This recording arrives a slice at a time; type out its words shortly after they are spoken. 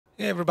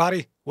Hey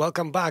everybody,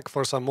 welcome back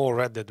for some more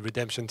Red Dead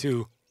Redemption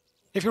 2.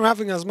 If you're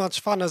having as much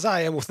fun as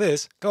I am with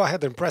this, go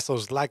ahead and press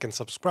those like and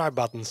subscribe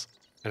buttons.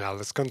 And now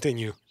let's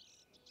continue.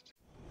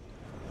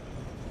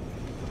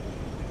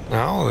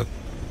 Oh,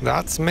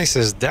 that's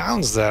Mrs.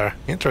 Downs there.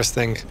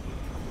 Interesting.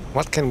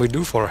 What can we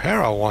do for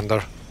her, I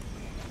wonder?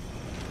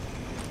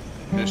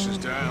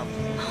 Mrs. Downs.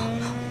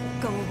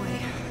 Go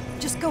away.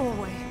 Just go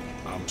away.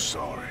 I'm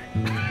sorry.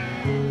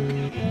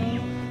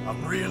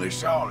 I'm really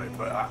sorry,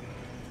 but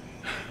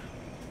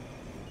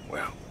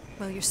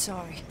Well, you're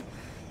sorry.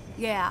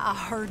 Yeah, I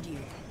heard you.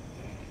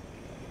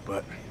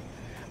 But,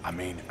 I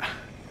mean,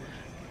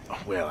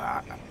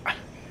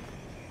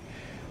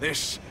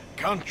 this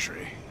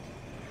country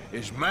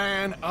is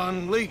man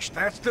unleashed.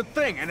 That's the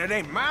thing, and it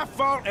ain't my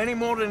fault any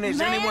more than it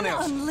is anyone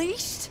else. Man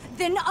unleashed?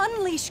 Then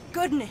unleash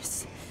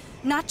goodness.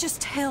 Not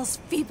just hell's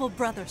feeble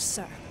brothers,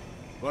 sir.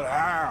 But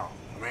how?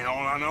 I mean,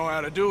 all I know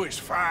how to do is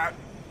fight,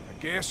 I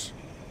guess.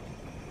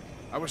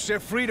 I was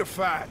set free to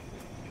fight.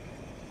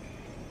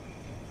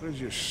 Where's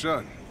your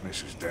son,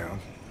 Mrs.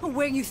 Downs?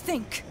 Where you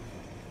think?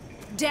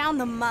 Down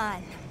the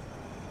mine.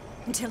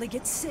 Until he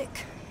gets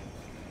sick.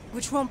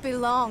 Which won't be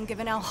long,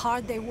 given how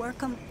hard they work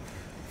him.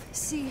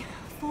 See,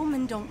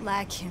 foremen don't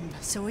like him,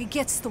 so he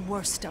gets the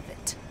worst of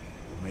it.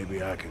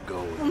 Maybe I could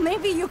go with... Well,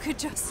 maybe you could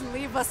just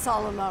leave us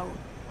all alone.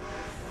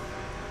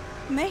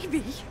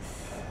 Maybe.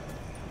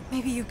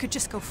 Maybe you could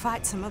just go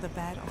fight some other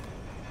battle.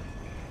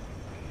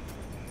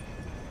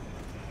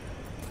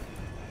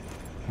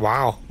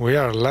 Wow, we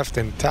are left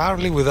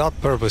entirely without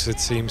purpose,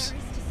 it seems.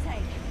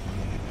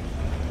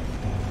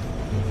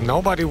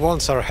 Nobody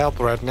wants our help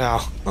right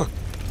now.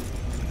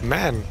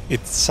 Man,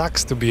 it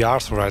sucks to be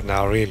Arthur right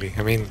now, really.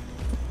 I mean,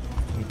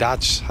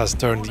 Dutch has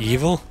turned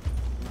evil.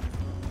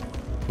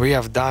 We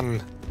have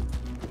done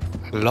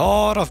a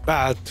lot of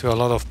bad to a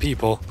lot of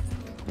people.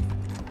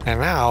 And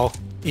now,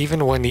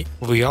 even when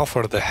we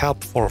offer the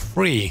help for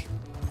free,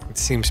 it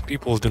seems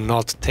people do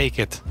not take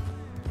it.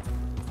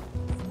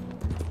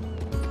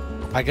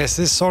 I guess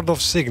this sort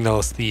of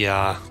signals the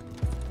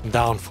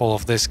downfall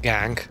of this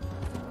gang,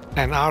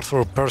 and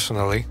Arthur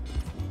personally,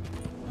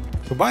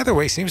 who by the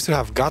way seems to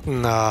have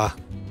gotten a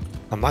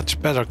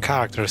much better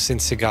character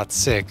since he got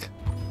sick.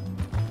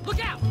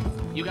 Look out!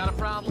 You got a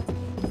problem?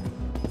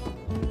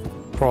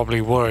 Probably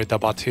worried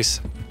about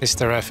his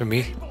Mr.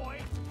 FME.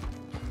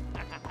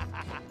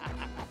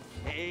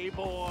 Hey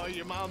boy,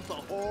 your mom's a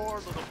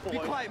whore, little boy. Be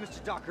quiet,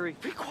 Mr. Dockery.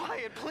 Be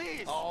quiet,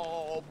 please.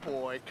 Oh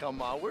boy,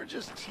 come on, we're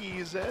just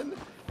teasing.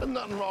 There's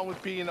nothing wrong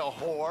with being a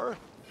whore.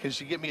 Can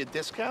she get me a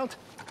discount?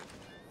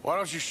 Why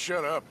don't you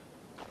shut up?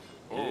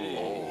 Oh,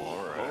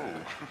 all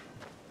right.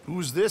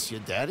 Who's this,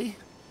 your daddy?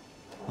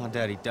 My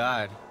daddy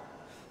died.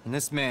 And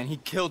this man, he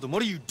killed him.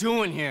 What are you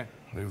doing here?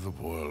 Leave the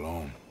boy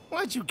alone.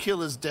 Why'd you kill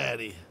his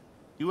daddy?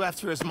 You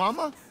after his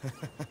mama?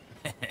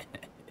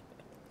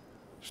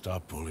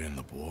 Stop bullying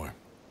the boy.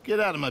 Get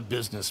out of my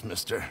business,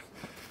 mister.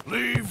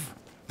 Leave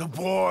the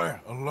boy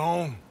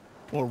alone.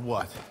 Or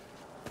what?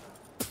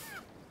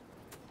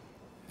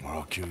 Or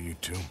I'll kill you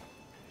too.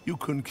 You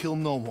couldn't kill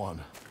no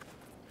one.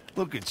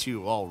 Look at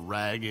you, all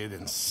ragged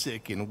and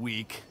sick and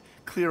weak.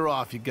 Clear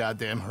off, you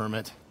goddamn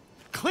hermit.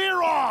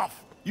 Clear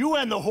off! You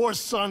and the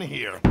horse son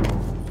here.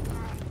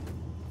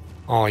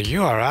 Oh,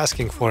 you are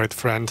asking for it,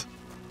 friend.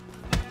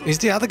 Is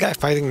the other guy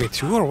fighting me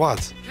too, or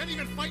what? Can't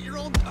even fight your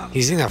own...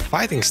 He's in a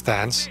fighting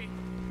stance.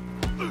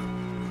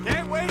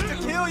 Can't wait to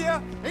kill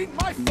you.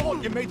 Ain't my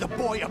fault you made the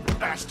boy a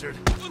bastard.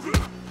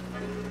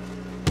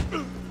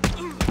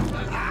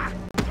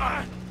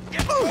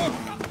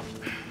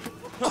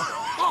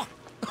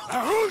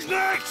 Who's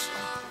next?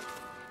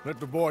 Let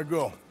the boy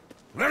go.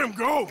 Let him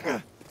go!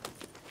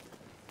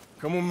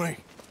 Come with me.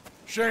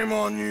 Shame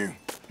on you.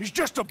 He's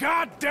just a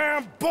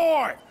goddamn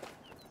boy!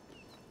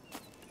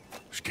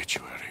 Let's get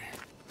you out of here.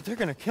 They're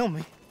gonna kill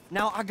me.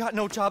 Now I got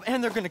no job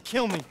and they're gonna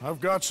kill me. I've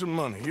got some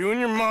money. You and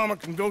your mama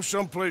can go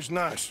someplace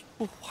nice.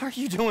 Well, why are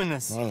you doing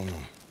this? I don't know.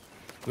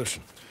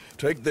 Listen,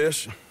 take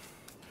this.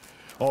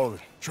 All of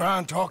it. Try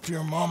and talk to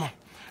your mama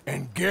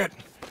and get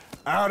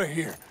out of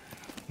here.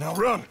 Now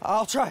run.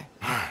 I'll try.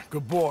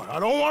 Good boy. I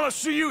don't want to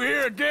see you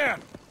here again.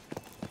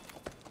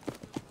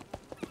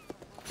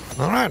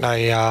 Alright,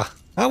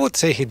 I would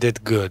say he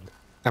did good.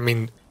 I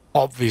mean,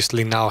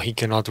 obviously now he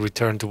cannot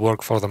return to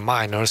work for the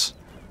miners.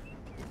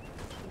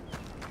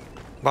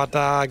 But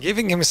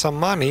giving him some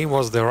money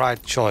was the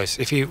right choice.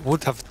 If he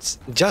would have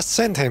just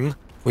sent him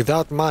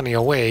without money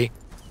away,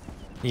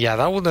 yeah,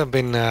 that would have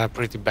been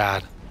pretty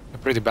bad. A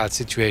pretty bad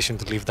situation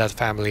to leave that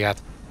family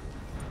at.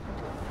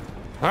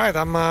 Alright,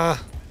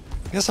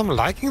 guess I'm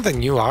liking the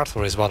new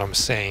Arthur is what I'm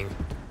saying.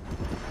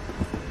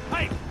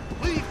 Hey,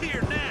 leave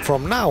here now.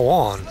 From now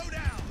on,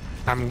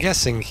 I'm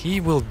guessing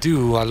he will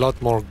do a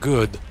lot more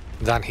good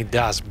than he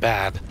does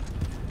bad.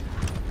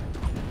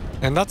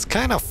 And that's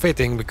kind of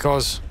fitting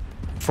because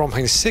from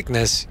his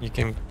sickness you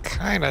can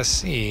kind of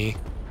see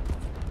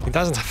he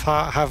doesn't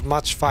have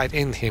much fight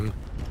in him,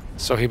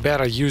 so he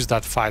better use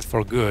that fight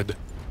for good.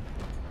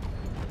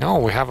 Oh,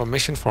 we have a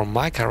mission for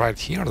Micah right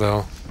here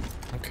though.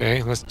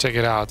 Okay, let's check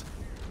it out.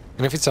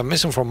 And if it's a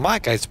mission for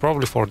Micah, it's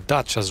probably for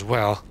Dutch as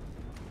well.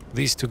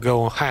 These two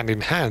go hand in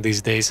hand these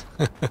days.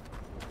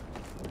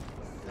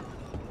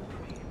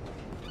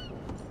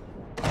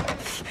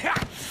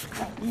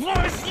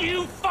 Was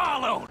you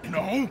followed?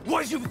 No.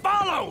 Was you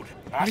followed?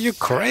 Are you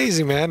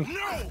crazy, man?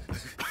 No.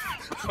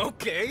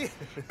 Okay.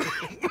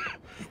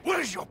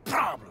 What is your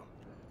problem?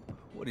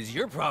 What is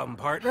your problem,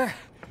 partner?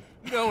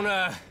 You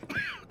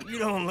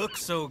don't look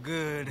so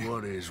good.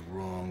 What is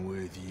wrong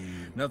with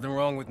you? Nothing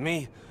wrong with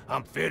me.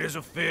 I'm fit as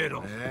a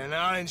fiddle. And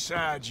not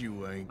inside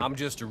you ain't. I'm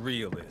just a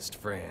realist,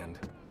 friend.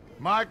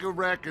 Micah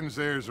reckons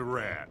there's a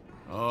rat.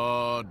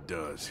 Oh,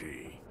 does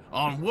he?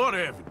 On what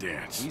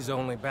evidence? He's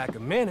only back a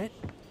minute.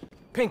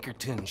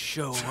 Pinkertons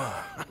show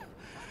up.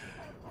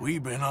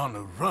 We've been on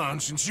the run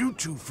since you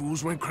two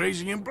fools went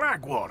crazy in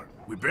Blackwater.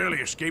 We barely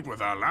escaped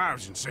with our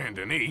lives in Saint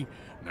Denis.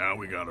 Now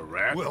we got a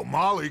rat. Well,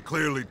 Molly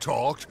clearly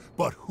talked,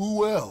 but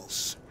who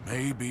else?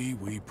 Maybe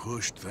we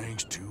pushed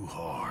things too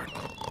hard.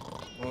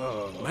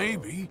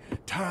 Maybe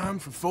time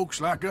for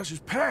folks like us is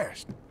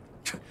past.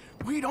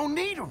 We don't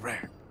need a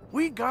rat.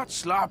 We got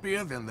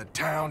sloppier than the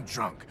town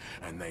drunk,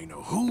 and they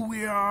know who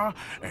we are,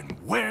 and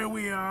where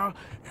we are,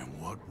 and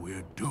what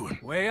we're doing.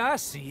 Way I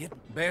see it,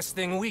 best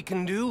thing we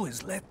can do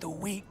is let the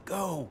week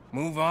go.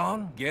 Move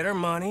on, get our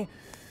money,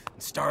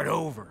 and start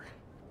over.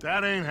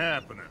 That ain't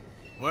happening.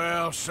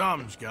 Well,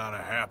 something's gotta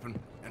happen,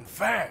 and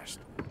fast.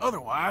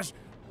 Otherwise,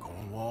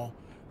 Cornwall,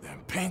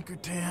 them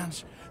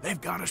Pinkertons,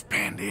 they've got us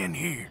penned in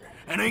here,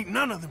 and ain't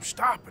none of them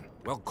stopping.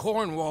 Well,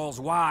 Cornwall's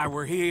why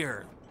we're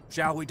here.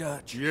 Shall we,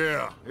 Dutch?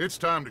 Yeah, it's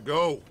time to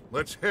go.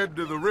 Let's head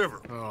to the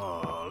river.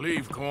 Oh,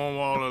 leave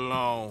Cornwall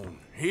alone.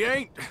 He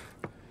ain't...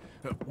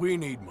 We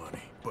need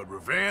money, but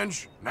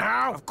revenge,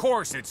 now? Of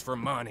course it's for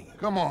money.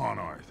 Come on,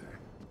 Arthur.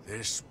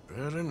 This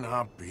better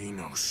not be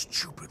no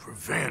stupid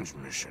revenge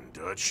mission,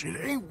 Dutch. It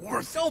ain't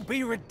worth it. Don't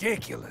be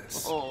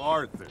ridiculous. Oh,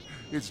 Arthur,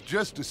 it's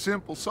just a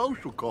simple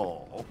social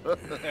call.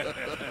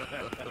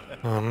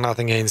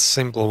 Nothing ain't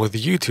simple with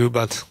you two,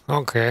 but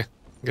okay.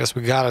 Guess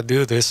we gotta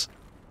do this.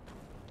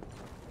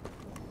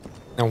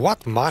 And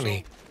what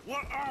money? So,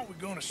 what are we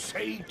gonna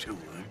say to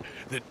him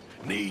that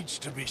needs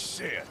to be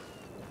said?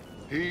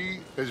 He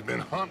has been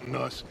hunting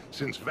us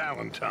since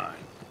Valentine.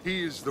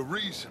 He is the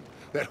reason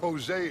that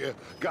Hosea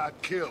got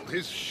killed.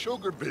 His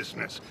sugar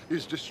business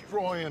is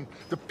destroying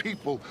the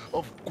people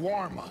of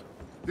Guarma.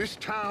 This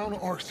town,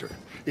 Arthur,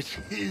 it's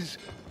his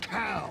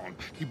town.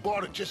 He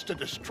bought it just to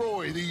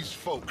destroy these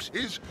folks.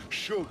 His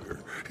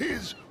sugar,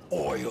 his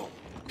oil,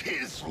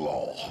 his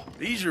law.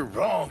 These are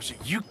wrongs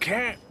that you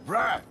can't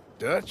right,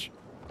 Dutch.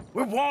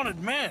 We're wanted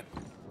men.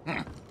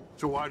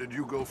 So why did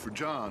you go for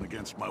John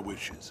against my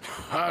wishes?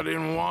 I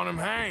didn't want him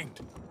hanged.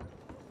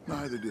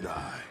 Neither did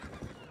I.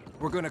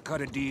 We're gonna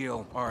cut a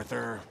deal,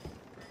 Arthur.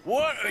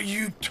 What are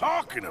you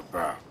talking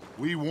about?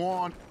 We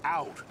want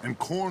out, and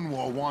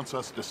Cornwall wants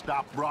us to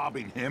stop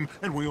robbing him,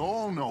 and we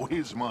all know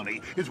his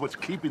money is what's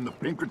keeping the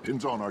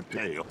Pinkertons on our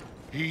tail.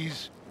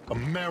 He's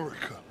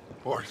America,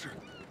 Arthur,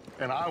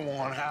 and I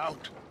want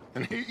out,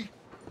 and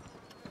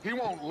he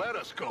won't let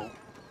us go.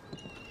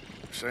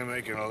 This ain't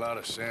making a lot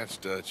of sense,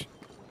 Dutch.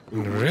 It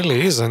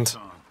really isn't.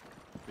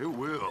 It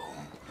will.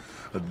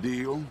 A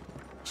deal,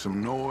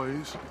 some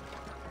noise,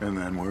 and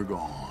then we're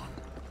gone.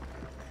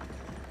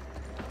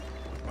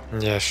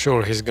 Yeah,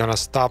 sure, he's gonna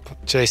stop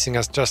chasing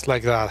us just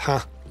like that, huh?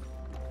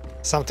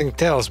 Something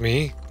tells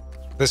me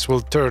this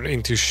will turn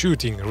into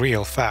shooting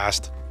real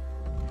fast.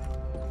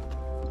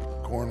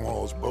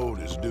 Cornwall's boat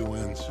is due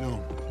in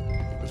soon.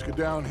 Let's get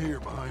down here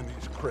behind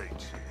these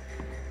crates.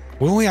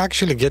 Will we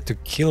actually get to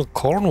kill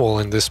Cornwall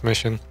in this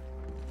mission?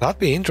 That'd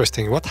be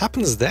interesting. What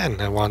happens then,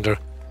 I wonder?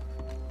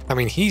 I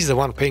mean, he's the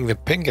one paying the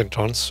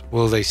Pinkertons.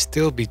 Will they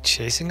still be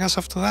chasing us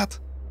after that?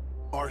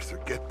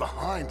 Arthur, get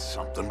behind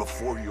something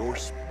before you're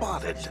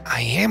spotted.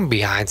 I am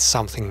behind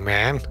something,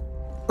 man.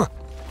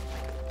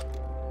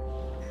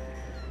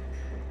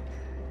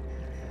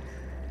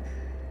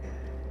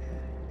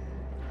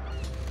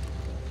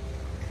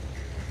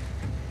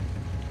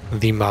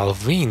 The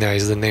Malvina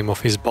is the name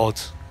of his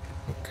boat.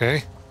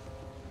 Okay.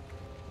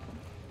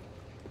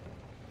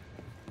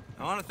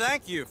 I want to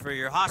thank you for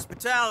your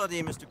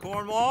hospitality, Mr.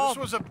 Cornwall. This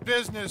was a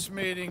business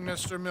meeting,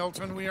 Mr.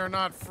 Milton. We are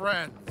not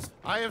friends.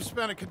 I have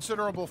spent a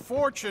considerable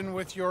fortune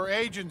with your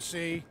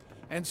agency,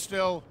 and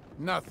still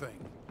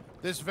nothing.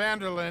 This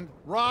Vanderlyn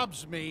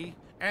robs me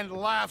and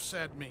laughs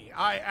at me.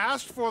 I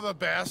asked for the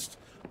best.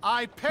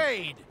 I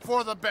paid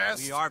for the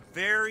best. We are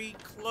very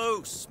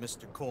close,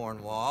 Mr.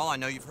 Cornwall. I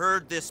know you've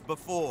heard this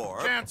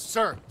before. Chance,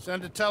 sir,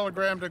 send a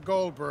telegram to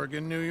Goldberg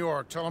in New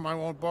York. Tell him I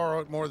won't borrow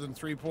it more than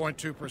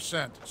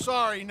 3.2%.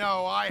 Sorry,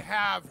 no, I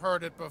have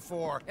heard it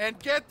before. And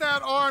get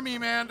that army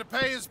man to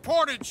pay his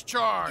portage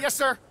charge. Yes,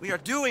 sir. We are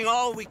doing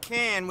all we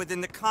can within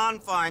the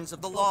confines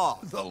of the law.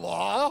 The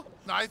law?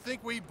 I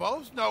think we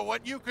both know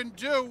what you can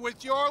do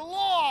with your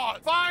law.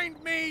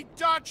 Find me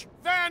Dutch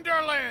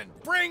Vanderlyn.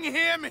 Bring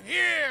him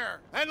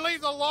here. And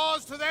leave the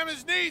laws to them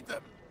as need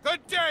them.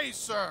 Good day,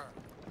 sir.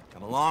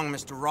 Come along,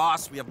 Mr.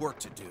 Ross. We have work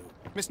to do.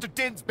 Mr.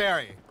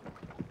 Dinsbury.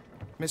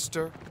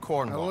 Mr. Now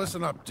Cornwall.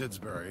 listen up,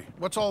 Didsbury.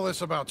 What's all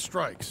this about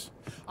strikes?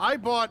 I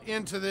bought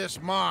into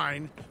this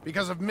mine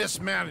because of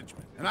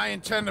mismanagement, and I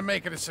intend to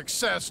make it a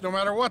success no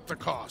matter what the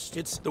cost.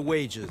 It's the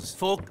wages.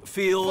 Folk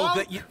feel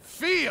that you...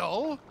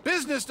 Feel?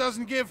 Business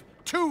doesn't give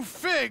two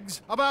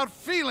figs about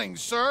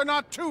feelings, sir,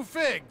 not two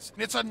figs.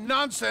 It's a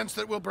nonsense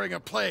that will bring a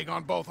plague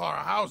on both our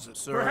houses.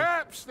 Sir.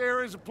 Perhaps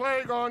there is a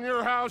plague on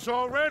your house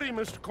already,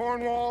 Mr.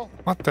 Cornwall.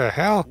 What the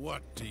hell?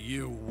 What do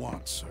you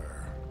want,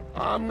 sir?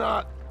 I'm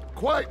not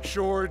quite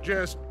sure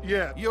just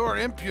yet. Your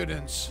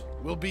impudence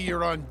will be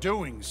your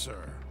undoing,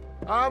 sir.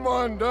 I'm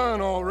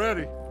undone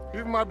already.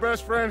 Even my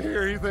best friend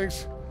here, he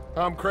thinks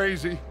I'm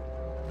crazy.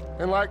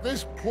 And like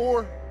this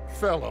poor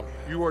fellow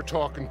you are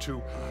talking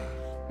to,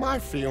 my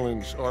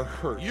feelings are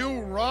hurt.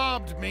 You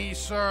robbed me,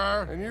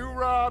 sir. And you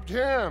robbed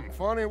him.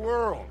 Funny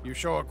world. You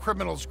show a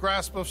criminal's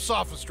grasp of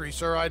sophistry,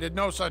 sir. I did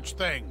no such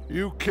thing.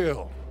 You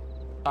kill.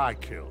 I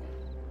kill.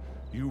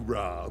 You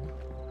rob.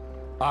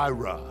 I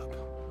rob.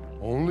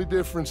 Only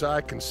difference I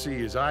can see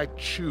is I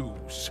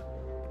choose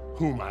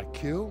whom I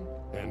kill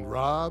and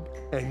rob,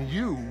 and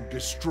you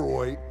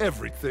destroy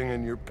everything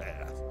in your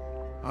path.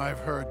 I've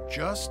heard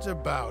just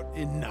about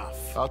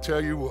enough. I'll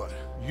tell you what.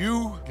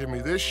 You give me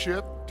this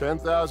ship,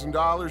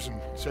 $10,000,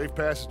 and safe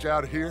passage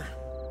out of here,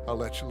 I'll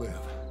let you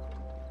live.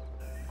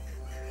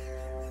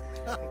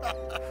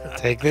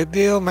 Take the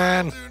deal,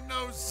 man. Do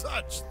no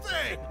such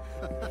thing.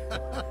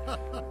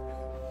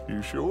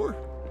 You sure?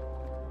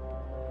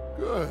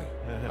 Good.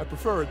 I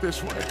prefer it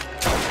this way.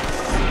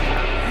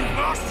 You've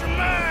lost your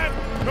man!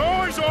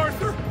 Noise,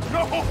 Arthur!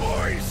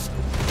 Noise!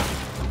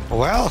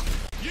 Well,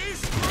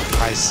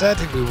 I said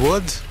we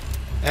would,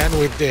 and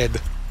we did.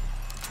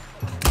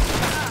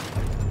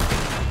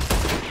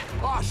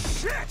 Oh,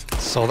 shit!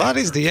 So that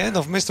is the end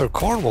of Mr.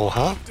 Cornwall,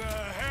 huh? What the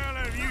hell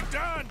have you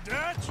done,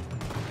 Dutch?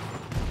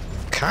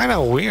 Kinda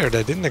weird,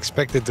 I didn't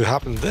expect it to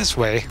happen this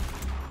way.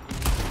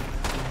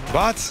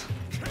 But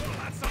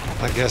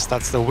I guess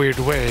that's the weird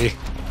way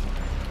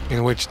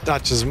in which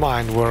Dutch's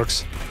mind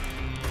works.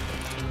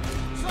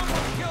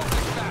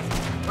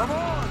 Come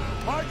on!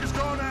 Mike is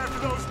going after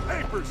those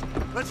papers!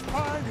 Let's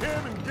find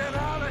him and get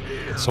out of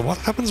here! So what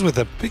happens with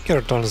the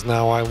Pinkertons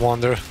now, I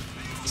wonder?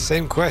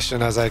 Same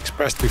question as I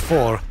expressed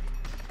before.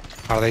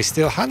 Are they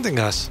still hunting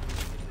us?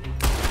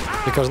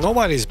 Because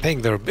nobody's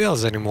paying their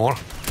bills anymore.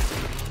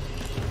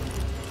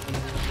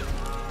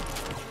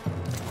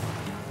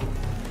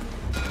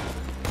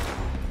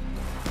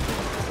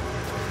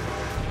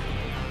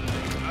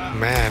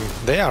 Man,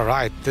 they are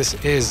right. This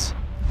is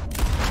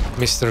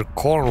Mr.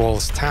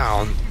 Cornwall's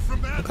town.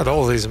 Look at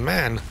all these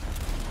men.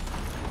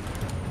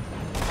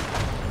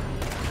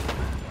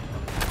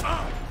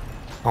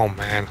 Oh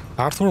man,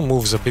 Arthur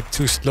moves a bit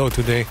too slow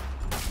today.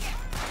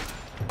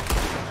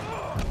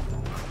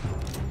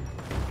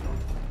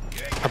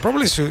 I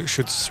probably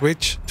should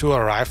switch to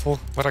a rifle,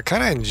 but I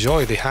kinda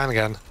enjoy the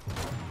handgun.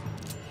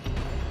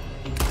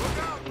 Look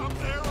out! Up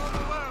there on the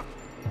left!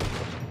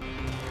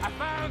 I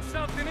found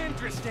something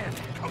interesting.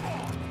 Come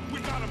on! We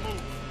gotta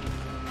move!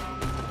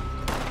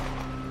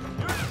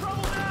 You're in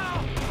trouble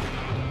now!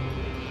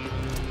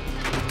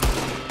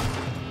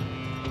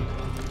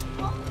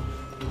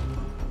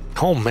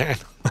 Oh man.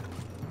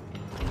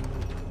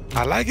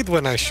 I like it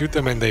when I shoot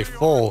them and they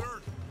fall.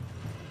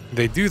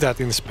 They do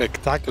that in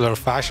spectacular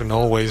fashion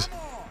always.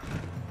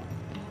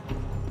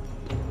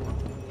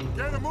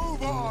 Get a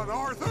move on,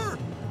 Arthur!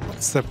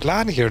 What's the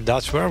plan here,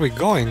 Dutch? Where are we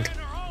going?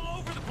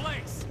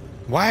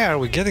 Why are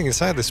we getting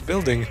inside this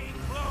building?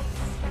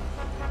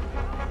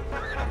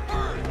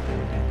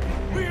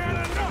 We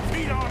had enough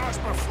heat on us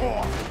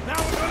before!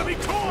 Now we're gonna be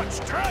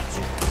torched, Dutch!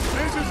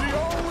 This is the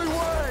only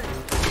way!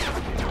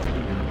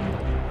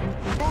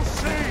 We'll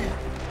see!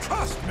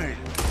 Trust me!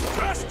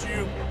 Trust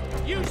you!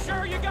 You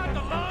sure you got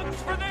the lungs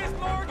for this,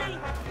 Morgan?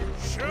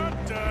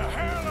 Shut the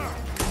hell up!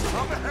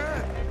 Up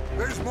ahead!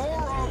 There's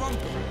more of them!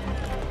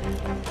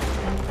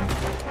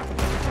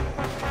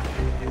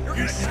 You're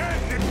gonna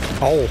send it!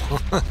 Oh,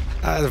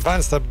 I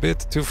advanced a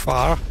bit too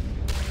far.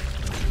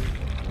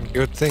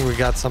 Good thing we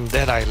got some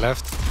Deadeye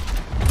left.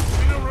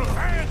 In a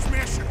revenge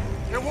mission!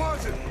 It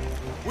wasn't!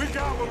 We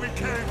got what we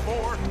came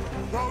for!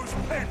 Those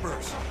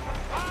papers!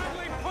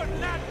 Finally putting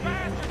that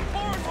bastard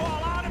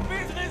Cornwall out of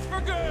business for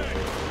good!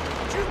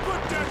 Did you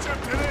put Dutch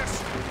up to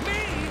this?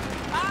 Me?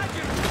 I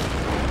just...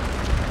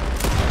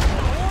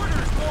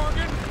 Orders,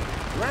 Morgan!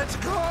 Let's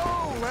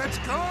go! Let's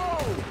go!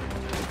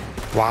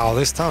 Wow,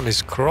 this town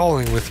is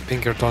crawling with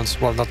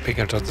Pinkertons. Well, not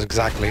Pinkertons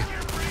exactly.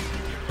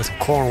 With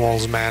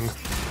Cornwall's man.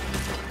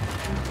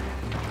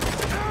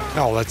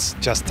 No, let's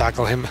just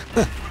tackle him.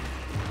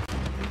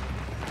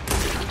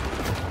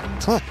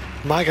 Huh,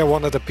 Micah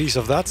wanted a piece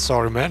of that,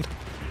 sorry man.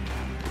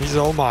 He's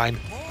all mine.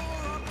 More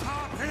up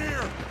top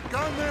here!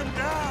 Gun them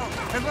down!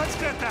 And let's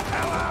get the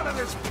hell out of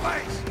this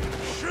place!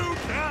 Shoot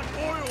that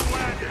oil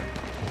wagon!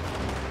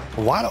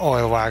 What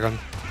oil wagon?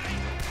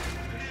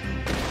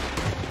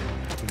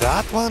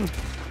 That one?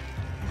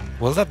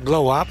 Will that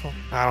blow up?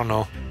 I don't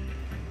know.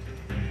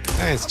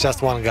 It's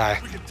just one guy.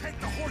 We can take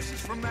the horses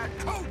from that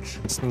coach!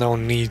 It's no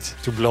need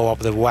to blow up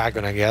the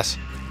wagon, I guess.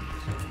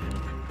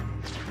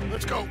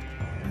 Let's go.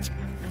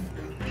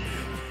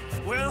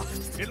 Well,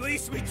 at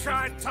least we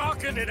tried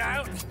talking it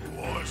out.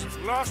 Boys,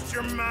 lost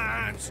your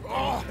minds.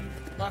 Oh,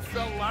 I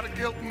felt a lot of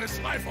guilt in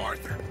this life,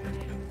 Arthur.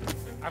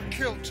 I've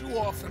killed too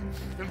often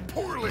and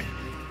poorly,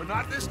 but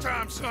not this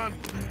time, son.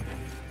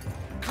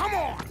 Come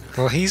on.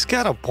 Well, he's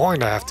got a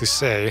point, I have to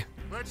say.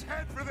 Let's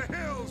head for the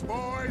hills,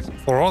 boys.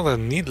 For all the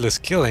needless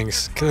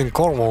killings, killing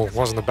Cornwall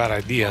wasn't a bad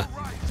idea.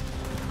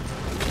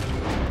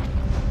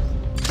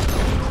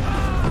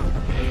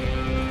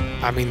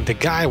 I mean, the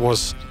guy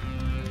was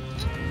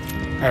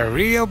a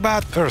real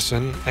bad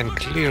person and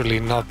clearly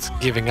not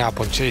giving up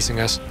on chasing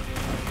us.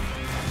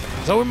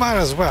 So we might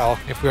as well,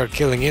 if we are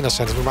killing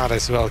innocents, we might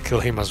as well kill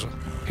him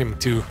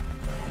too.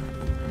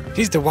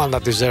 He's the one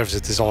that deserves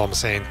it, is all I'm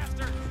saying.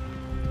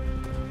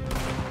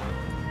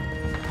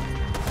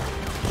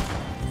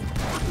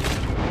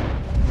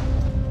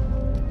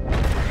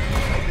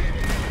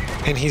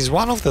 And he's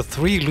one of the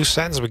 3 loose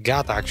ends we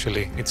got,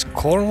 actually. It's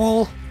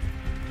Cornwall,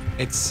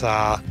 it's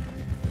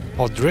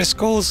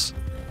O'Driscoll's,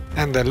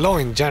 and the law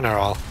in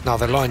general. Now,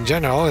 the law in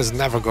general is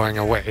never going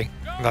away,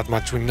 that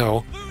much we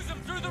know.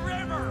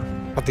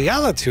 But the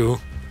other 2,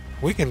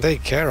 we can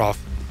take care of.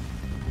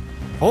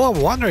 All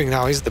I'm wondering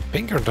now is the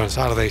Pinkertons,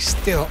 are they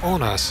still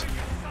on us?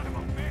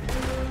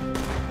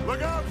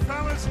 Look out,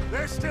 fellas!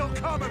 They're still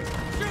coming!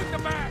 Shoot the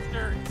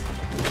bastards!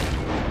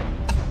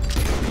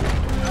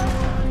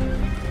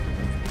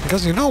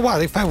 Because you know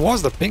what, if I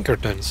was the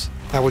Pinkertons,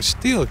 I would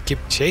still keep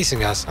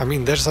chasing us. I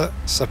mean, there's a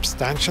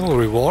substantial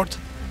reward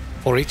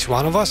for each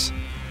one of us.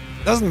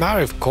 Doesn't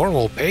matter if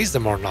Cornwall pays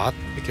them or not,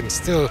 they can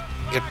still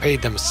get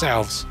paid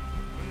themselves.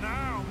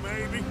 Now,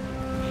 maybe.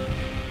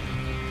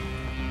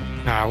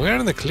 Nah, we're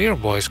in the clear,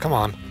 boys, come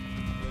on.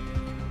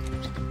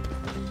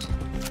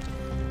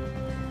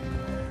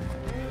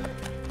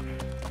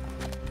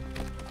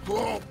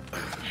 Whoa.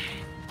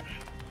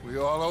 We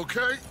all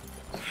okay?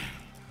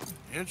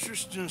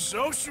 Interesting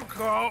social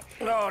call.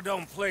 Oh,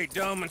 don't play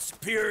dumb and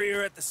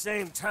superior at the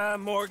same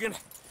time, Morgan.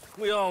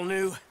 We all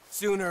knew,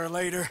 sooner or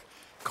later,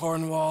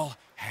 Cornwall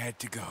had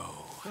to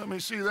go. Let me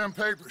see them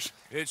papers.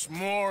 It's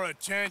more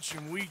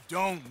attention we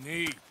don't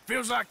need.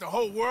 Feels like the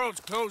whole world's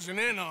closing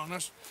in on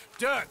us.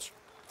 Dutch,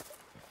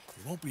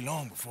 it won't be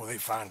long before they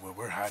find where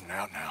we're hiding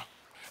out now.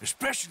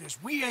 Especially as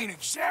we ain't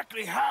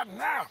exactly hiding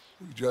out.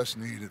 We just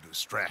need a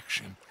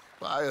distraction.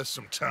 Buy us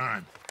some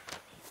time.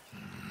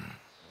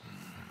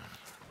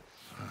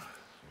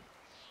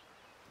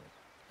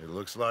 It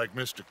looks like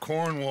Mr.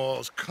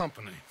 Cornwall's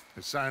company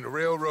has signed a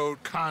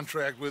railroad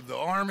contract with the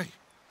Army.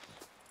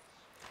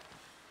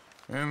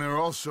 And they're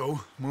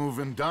also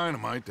moving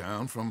dynamite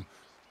down from,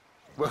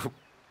 well,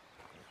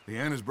 the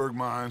Annesburg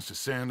mines to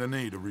Saint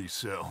Denis to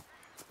resell.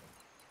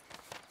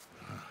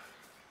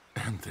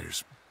 And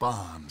there's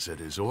bombs at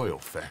his oil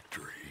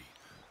factory.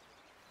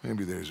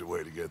 Maybe there's a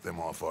way to get them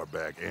off our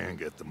back and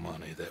get the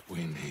money that we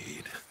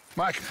need.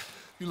 Micah,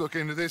 you look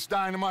into this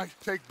dynamite.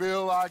 Take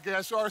Bill, I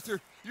guess.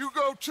 Arthur, you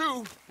go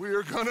too. We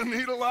are gonna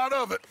need a lot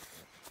of it.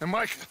 And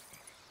Micah,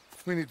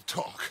 we need to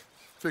talk.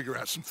 Figure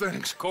out some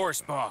things. Of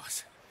course,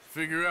 boss.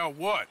 Figure out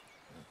what?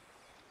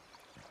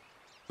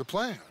 The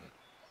plan.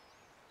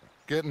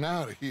 Getting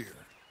out of here.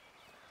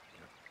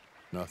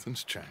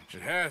 Nothing's changed.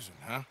 It hasn't,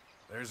 huh?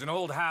 There's an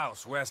old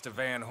house west of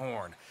Van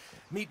Horn.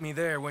 Meet me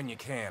there when you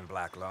can,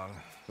 Black Lung.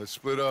 Let's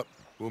split up.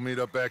 We'll meet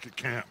up back at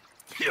camp.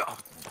 Yeah.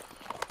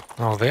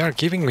 Oh, they are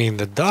keeping me in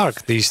the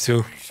dark, these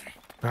 2.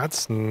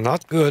 That's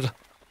not good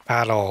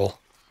at all.